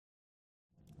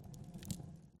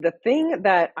The thing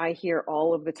that I hear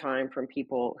all of the time from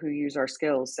people who use our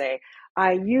skills say,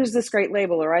 I use this great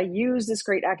label or I use this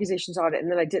great accusations audit,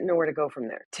 and then I didn't know where to go from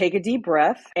there. Take a deep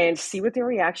breath and see what their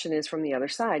reaction is from the other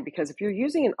side. Because if you're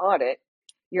using an audit,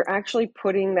 you're actually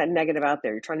putting that negative out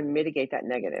there. You're trying to mitigate that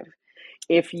negative.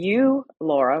 If you,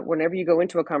 Laura, whenever you go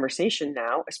into a conversation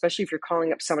now, especially if you're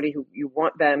calling up somebody who you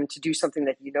want them to do something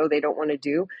that you know they don't want to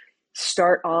do,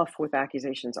 start off with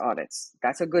accusations audits.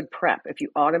 That's a good prep. If you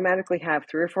automatically have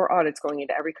 3 or 4 audits going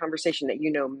into every conversation that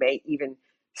you know may even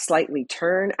slightly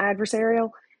turn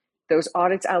adversarial, those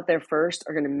audits out there first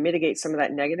are going to mitigate some of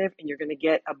that negative, and you're going to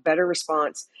get a better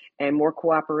response and more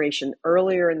cooperation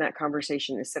earlier in that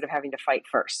conversation instead of having to fight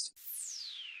first.